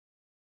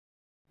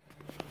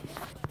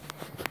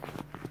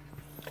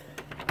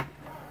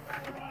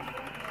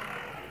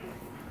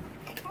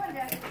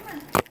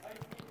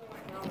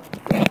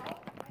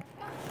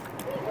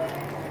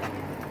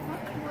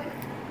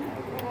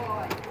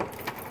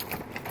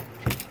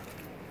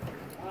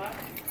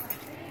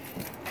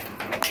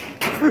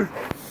Good,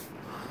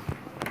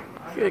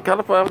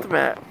 gotta play off the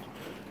mat.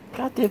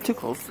 Goddamn, too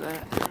close to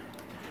that.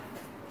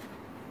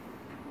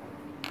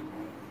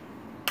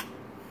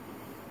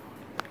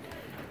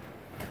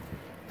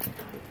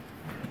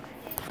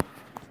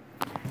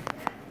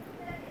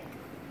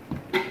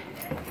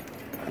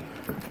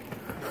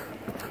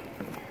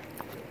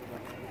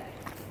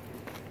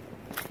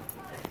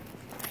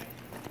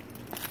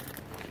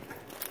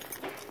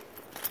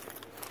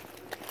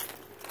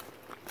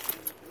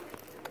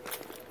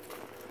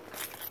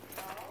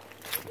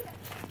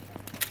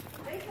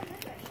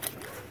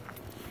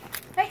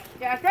 Hey,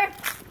 Jasper,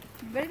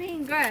 you better be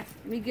eating grass.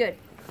 Be good.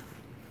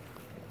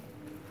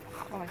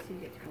 Oh, I see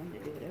it's going to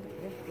do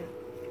it. That's good.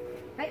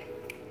 Hey,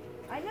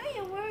 I know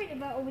you're worried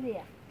about over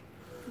there.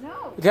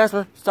 No.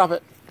 Jasper, stop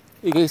it.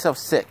 You get yourself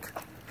sick.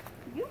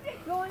 You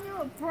just go in there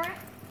with brat.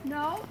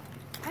 No.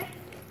 Hey,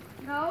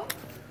 no.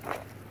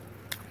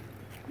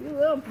 You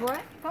little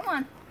brat. Come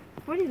on.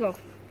 Where do you go?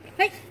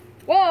 Hey,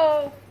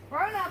 whoa.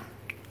 Burn up.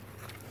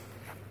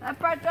 That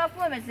brat's off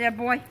limits there,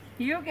 boy.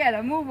 You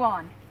gotta move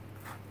on.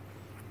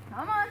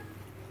 Come on.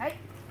 Hey.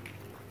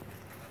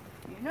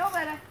 You know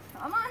better.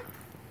 Come on.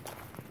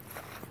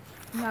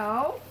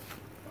 No.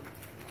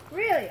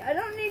 Really, I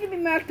don't need to be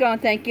marked on,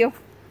 thank you.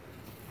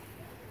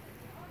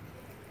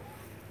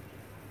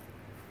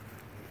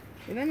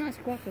 You better not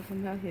squawk if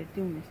I'm out here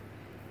doing this.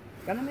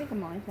 Gotta make a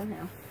mind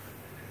somehow.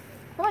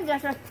 Come on,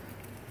 Joshua.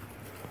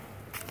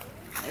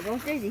 There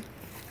goes Daisy.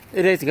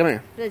 Hey, Daisy, come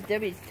here. This is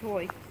Debbie's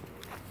toy.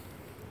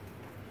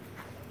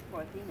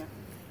 Poor Tina.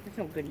 That's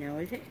not good now,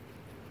 is it?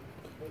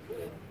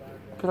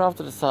 Put it off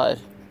to the side.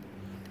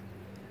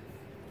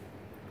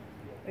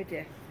 Right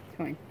there. It's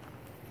fine.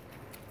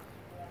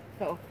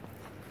 So,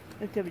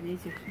 let's Debbie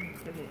needs you.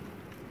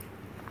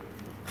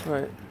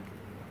 Right.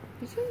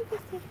 He's trying to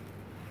get the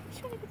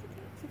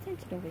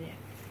attention over there.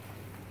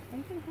 What are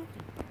you gonna happen?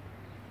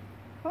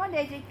 Come on,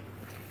 Daisy.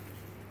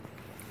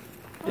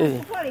 Come on,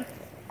 Daisy. potty.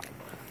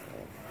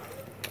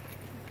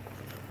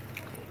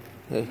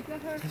 Hey. You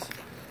got her?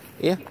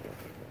 Yeah.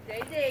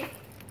 Daisy.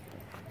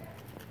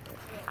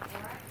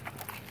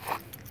 Come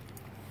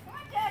on,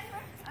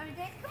 Jasper. I mean,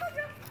 Daisy, come on,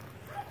 girl.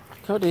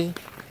 Come on, Daisy.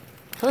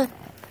 Come on.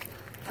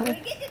 Come on.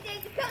 Get you,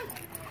 Daisy. Come.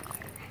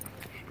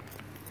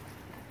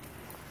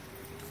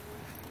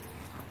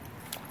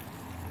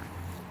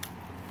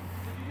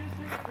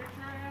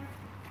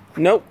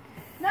 Nope.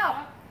 No.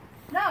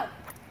 No.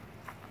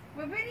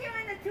 We're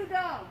videoing the two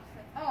dogs.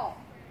 Oh.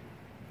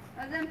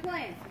 Of them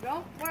playing.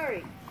 Don't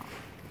worry.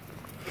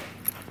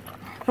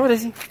 Come on,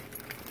 Daisy.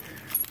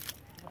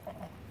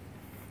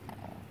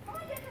 Come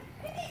on, Jasper.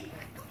 Hey,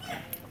 come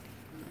here.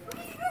 Come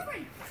get your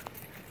girlfriend.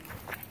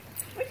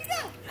 Where'd you go?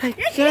 Hey,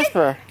 Yes,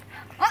 Jasper.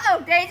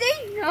 Uh-oh,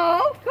 Daisy.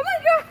 No. Come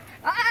on, girl.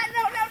 No.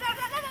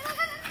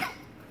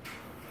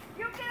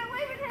 You get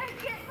away with her.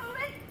 Get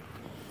moving.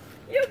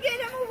 You get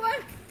her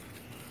moving.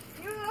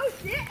 You little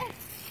shit.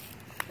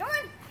 Come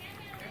on.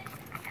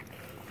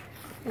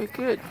 Hey,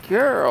 good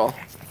girl.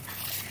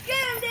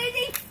 Get him,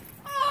 Daisy.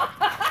 Oh,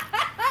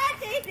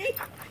 Daisy.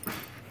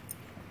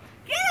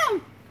 Get him.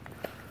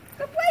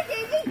 Good boy,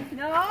 Daisy.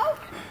 No.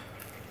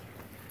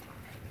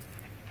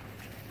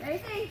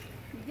 Daisy,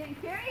 you're getting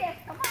curious.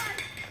 Come on.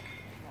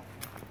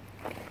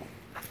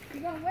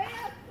 You're going way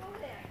up over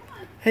there. Come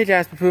on. Hey,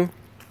 Jasper Poo.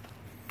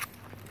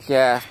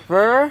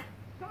 Jasper.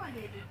 Come on,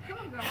 Daisy. Come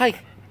on, girl. Hi. You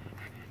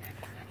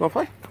wanna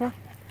play? Come on.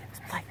 Let's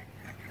play.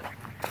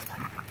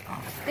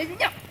 Daisy,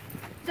 no.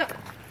 Stop.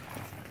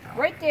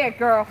 Right there,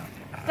 girl.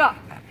 Stop.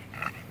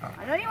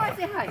 I know you want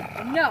to say hi,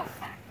 but no.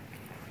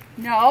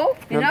 No,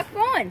 you're not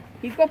going.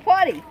 You go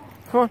potty.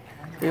 Come on.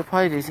 You go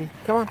potty, Daisy.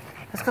 Come on.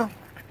 Let's go.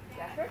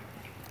 Jasper,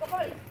 go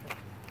potty.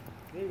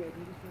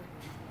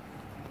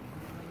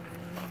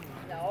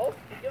 No,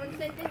 you're doing the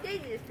same thing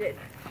Daisy just did.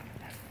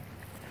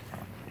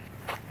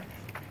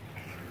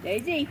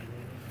 Daisy.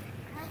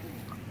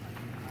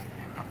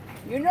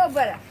 You know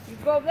better. You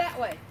go that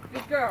way.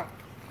 Good girl.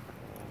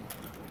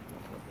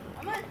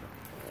 Come on.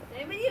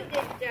 Same with you,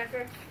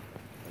 Jasper.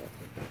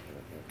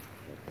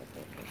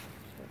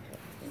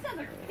 She sounds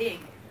like a pig.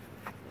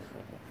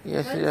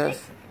 Yes, she does.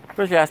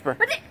 Where's Jasper?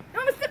 But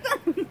don't step on.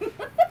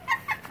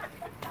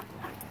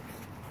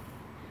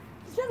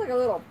 She sounds like a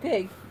little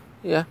pig.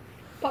 Yeah.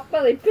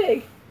 Pot-bellied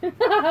pig. You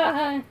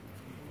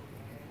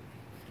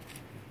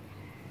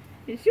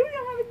sure you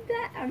don't have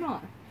that or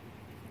not?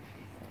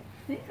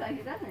 Seems like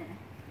it, doesn't it?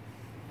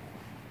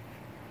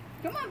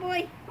 Come on,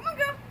 boy. Come on,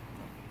 girl.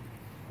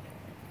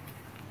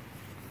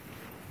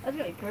 That's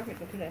gonna be perfect.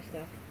 Look at that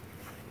stuff.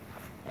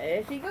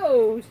 There she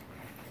goes.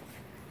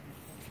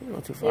 She didn't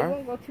go too She far.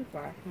 won't go too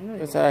far.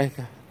 It's alright.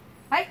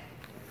 Hey,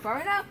 far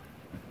enough.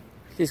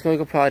 She's gonna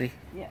go potty.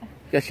 Yeah. You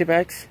got your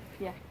bags?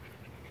 Yeah.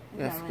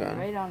 Yes, That got went it.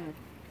 right on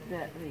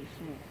that leash.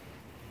 Yeah.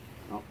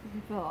 Oh, he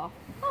fell off.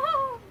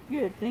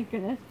 Good, thank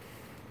goodness.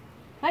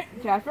 Hey,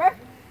 Jasper.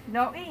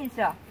 No eating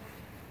stuff.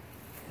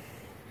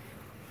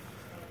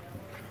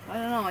 I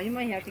don't know. You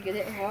might have to get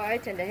it while I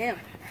tend to him.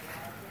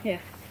 Yeah.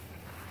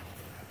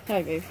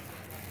 Hi, babe.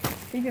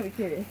 He's gonna be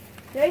kidding.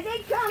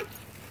 Daisy, come.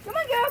 Come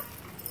on, girl.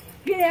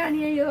 Get down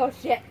here, you little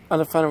shit. I'm trying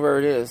to find where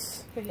it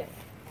is. Forget.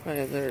 Oh,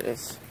 yeah, there it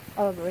is.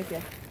 Oh, right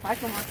there. Hi,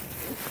 come on.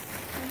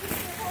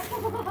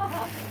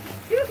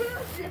 You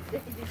little shit.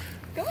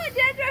 Come on,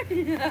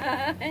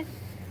 Jasper.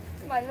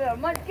 My little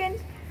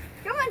munchkins.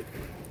 Come on.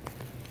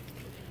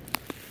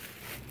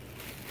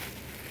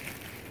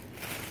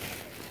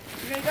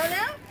 You gonna go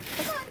now?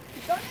 Come on.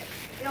 Go now.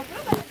 You don't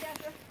feel better,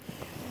 Jasper.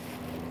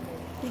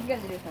 He's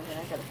gonna do something.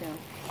 I gotta film.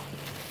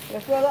 You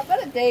gonna feel a lot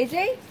better,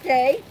 Daisy.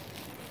 Stay.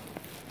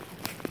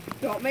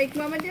 Don't make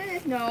Mama do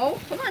this. No.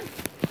 Come on.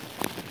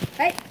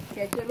 Hey,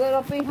 get your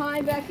little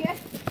behind back here.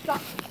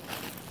 Stop.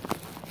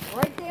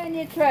 Right there in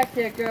your track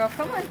there, girl.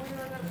 Come on.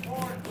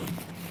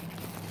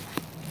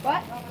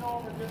 What?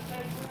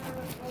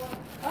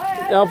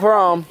 Right, No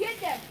problem. Get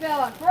that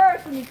fella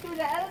first when you threw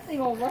that other thing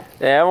over.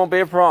 Yeah, it won't be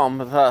a problem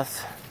with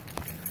us.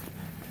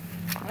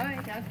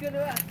 Alright, sounds good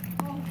to us.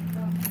 Oh,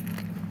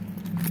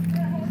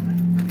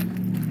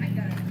 I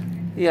got it.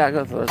 Yeah, I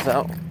go throw this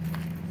out.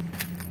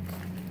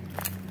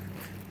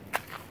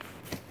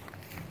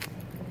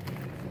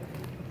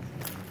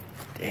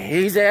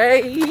 Daisy!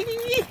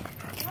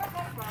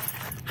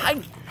 Hi!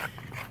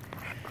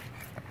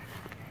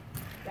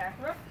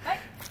 Jasper, hey,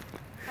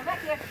 come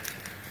back here.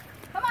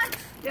 Come on,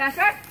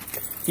 Jasper.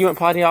 You went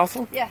potty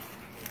also? Yeah.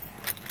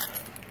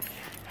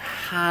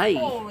 Hi.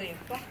 Holy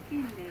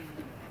fucking dude.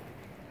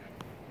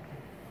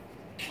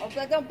 Hope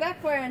that don't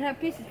backfire and have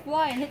pieces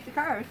fly and hit the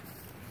cars.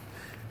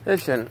 It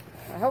shouldn't.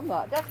 I hope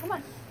not. Dad, come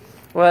on.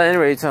 Well,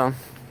 anyway, Tom,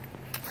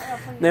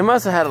 they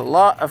must have had a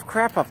lot of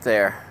crap up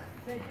there.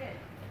 They did.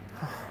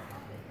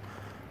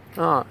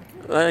 Oh,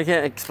 I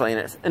can't explain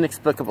it.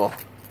 Inexplicable.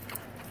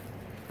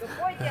 Good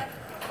boy, Jeff.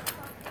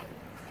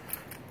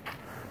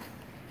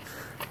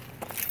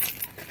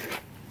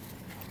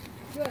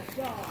 Good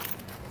dog.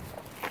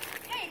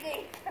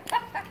 Daisy.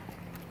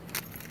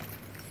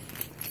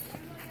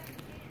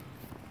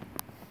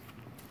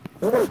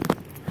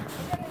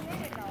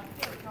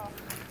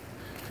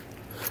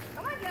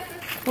 Come on,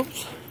 Jasper.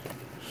 Oops.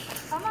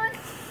 Come on.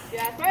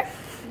 Jasper.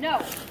 No.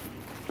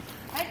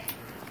 Hey.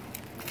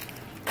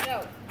 No.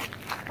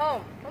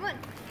 Home. Come on.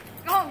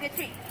 Go home, get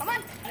treat. Come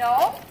on.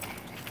 No.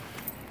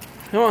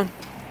 Come on.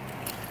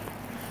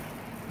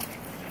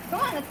 Come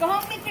on, let's go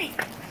home and get treat.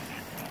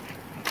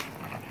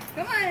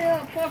 Come on, you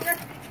little porker.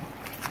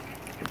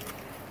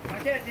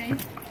 Watch out,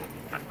 James.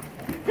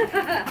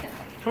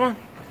 Come on.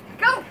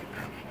 Go.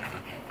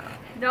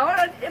 No,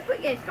 don't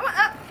put games. Come on,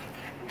 up.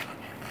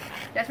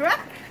 Jasper, up.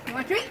 You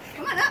want a treat?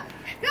 Come on, up.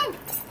 Go.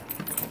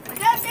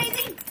 Watch out,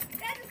 Daisy.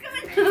 Dad is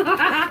coming.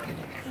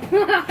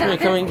 Here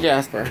coming,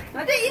 Jasper.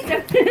 I think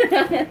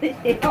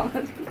you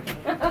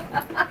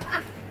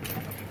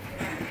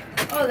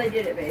Oh, they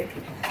did it, babe.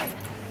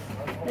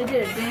 They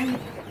did it, damn.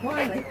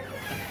 Why?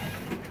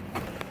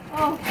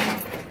 Oh.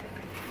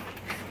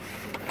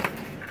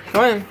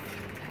 Come on.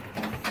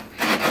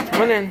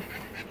 Come on in.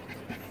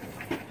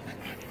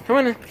 Come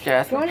on in,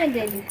 Jasper. Go on in,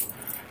 Daisy.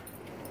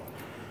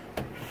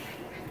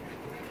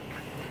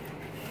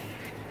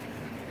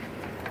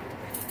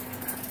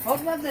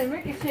 Hope nothing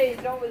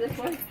ricochets over this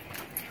one.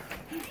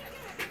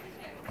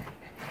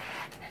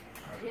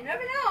 You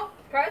never know.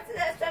 Parts of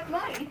that stuff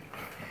might.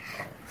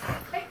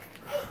 Hey,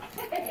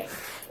 hey,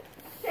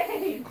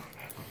 hey.